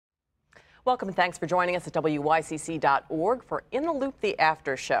Welcome and thanks for joining us at WYCC.org for In the Loop, the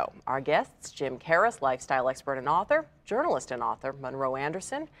After Show. Our guests, Jim Karras, lifestyle expert and author, journalist and author Monroe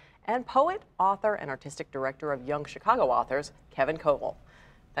Anderson, and poet, author, and artistic director of Young Chicago Authors, Kevin Koval.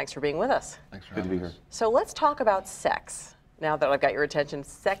 Thanks for being with us. Thanks for having us. So let's talk about sex. Now that I've got your attention,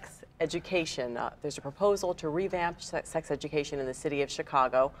 sex education. There's a proposal to revamp sex education in the city of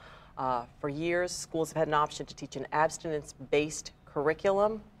Chicago. For years, schools have had an option to teach an abstinence-based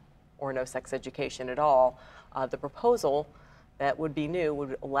curriculum or no sex education at all. The proposal that would be new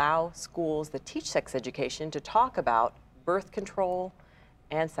would allow schools that teach sex education to talk about birth control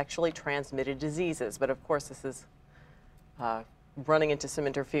and sexually transmitted diseases. But of course, this is running into some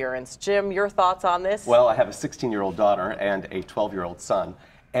interference. Jim, your thoughts on this? Well, I have a 16-year-old daughter and a 12-year-old son.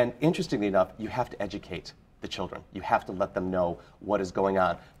 And interestingly enough, you have to educate the children. You have to let them know what is going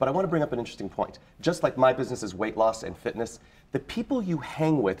on. But I want to bring up an interesting point. Just like my business is weight loss and fitness, the people you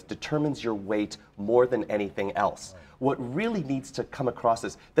hang with determines your weight more than anything else. What really needs to come across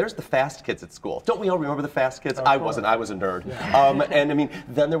is, there's the fast kids at school. Don't we all remember the fast kids? I wasn't, I was a nerd. Yeah. And I mean,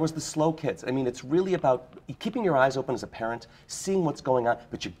 then there was the slow kids. I mean, it's really about keeping your eyes open as a parent, seeing what's going on,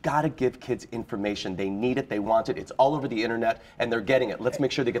 but you gotta give kids information. They need it, they want it, it's all over the internet, and they're getting it. Let's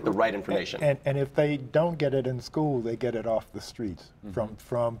make sure they get the right information. And if they don't get it in school, they get it off the streets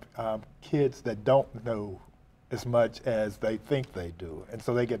from kids that don't know as much as they think they do, and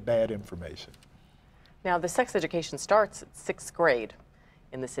so they get bad information. Now, the sex education starts at 6th grade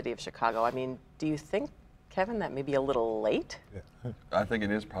in the city of Chicago. I mean, do you think, Kevin, that may be a little late? Yeah. I think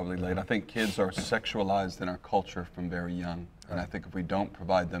it is probably late. I think kids are sexualized in our culture from very young, and I think if we don't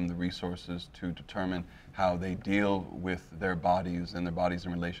provide them the resources to determine how they deal with their bodies and their bodies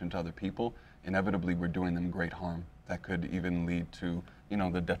in relation to other people, inevitably we're doing them great harm that could even lead to, you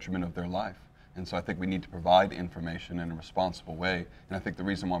know, the detriment of their life. And so I think we need to provide information in a responsible way. And I think the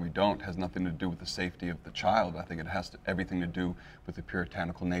reason why we don't has nothing to do with the safety of the child. I think it has everything to do with the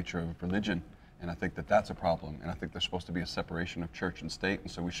puritanical nature of religion. And I think that that's a problem. And I think there's supposed to be a separation of church and state.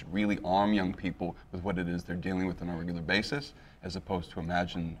 And so we should really arm young people with what it is they're dealing with on a regular basis, as opposed to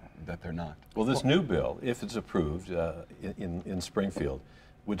imagine that they're not. Well, this new bill, if it's approved in Springfield,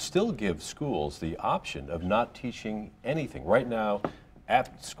 would still give schools the option of not teaching anything. Right now,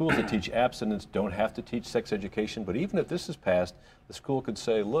 schools that teach abstinence don't have to teach sex education, but even if this is passed, the school could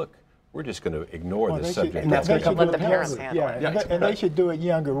say, look, we're just going to ignore this subject. And that's going to let the parents handle it. And they should do it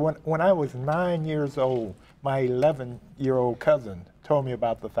younger. When I was 9 years old, my 11-year-old cousin told me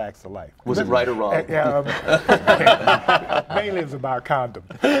about the facts of life. Was it right or wrong? Mainly it's about condoms.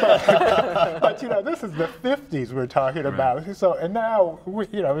 But you know, this is the 50s we're talking about. So, and now,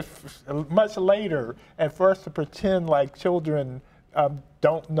 you know, it's much later, and for us to pretend like children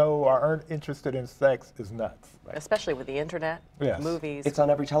don't know or aren't interested in sex is nuts. Right. Especially with the internet, movies. It's on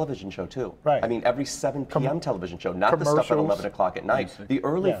every television show too. Right. I mean, every 7 p.m. television show, not the stuff at 11 o'clock at night. The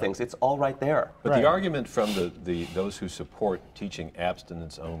early things, it's all right there. But the argument from those who support teaching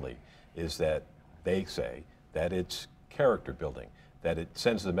abstinence only is that they say that it's character building, that it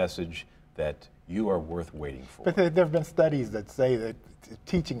sends the message that you are worth waiting for. But there have been studies that say that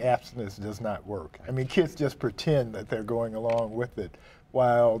teaching abstinence does not work. I mean, kids just pretend that they're going along with it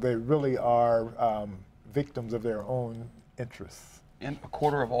while they really are victims of their own interests. And a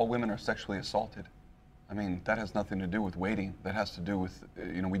quarter of all women are sexually assaulted. I mean, that has nothing to do with waiting. That has to do with,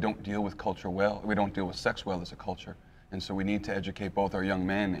 you know, we don't deal with culture well. We don't deal with sex well as a culture. And so we need to educate both our young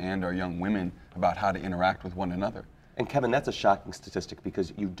men and our young women about how to interact with one another. And Kevin, that's a shocking statistic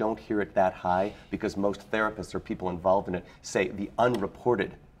because you don't hear it that high because most therapists or people involved in it say the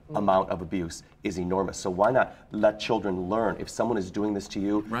unreported amount of abuse is enormous. So why not let children learn? If someone is doing this to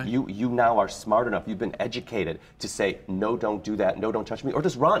you, you now are smart enough, you've been educated to say, no, don't do that, no, don't touch me, or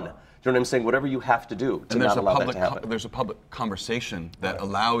just run. Do you know what I'm saying? Whatever you have to do to not allow that to happen. There's a public conversation that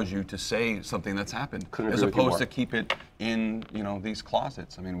allows you to say something that's happened, as opposed to keep it in, you know, these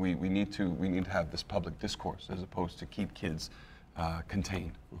closets. I mean, we need to have this public discourse as opposed to keep kids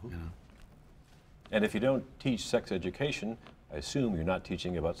contained. You know? And if you don't teach sex education, I assume you're not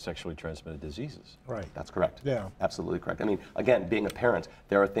teaching about sexually transmitted diseases. Right. That's correct. Yeah. Absolutely correct. I mean, again, being a parent,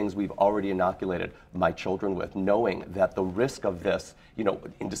 there are things we've already inoculated my children with, knowing that the risk of this, you know,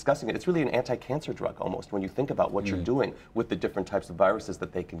 in discussing it, it's really an anti-cancer drug almost when you think about what you're doing with the different types of viruses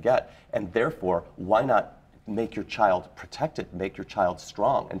that they can get. And therefore, why not make your child protected, make your child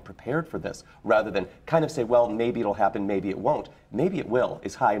strong and prepared for this, rather than kind of say, well, maybe it'll happen, maybe it won't. Maybe it will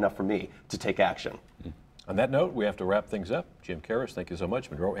is high enough for me to take action. On that note, we have to wrap things up. Jim Karras, thank you so much.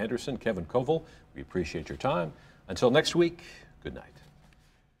 Monroe Anderson, Kevin Koval, we appreciate your time. Until next week, good night.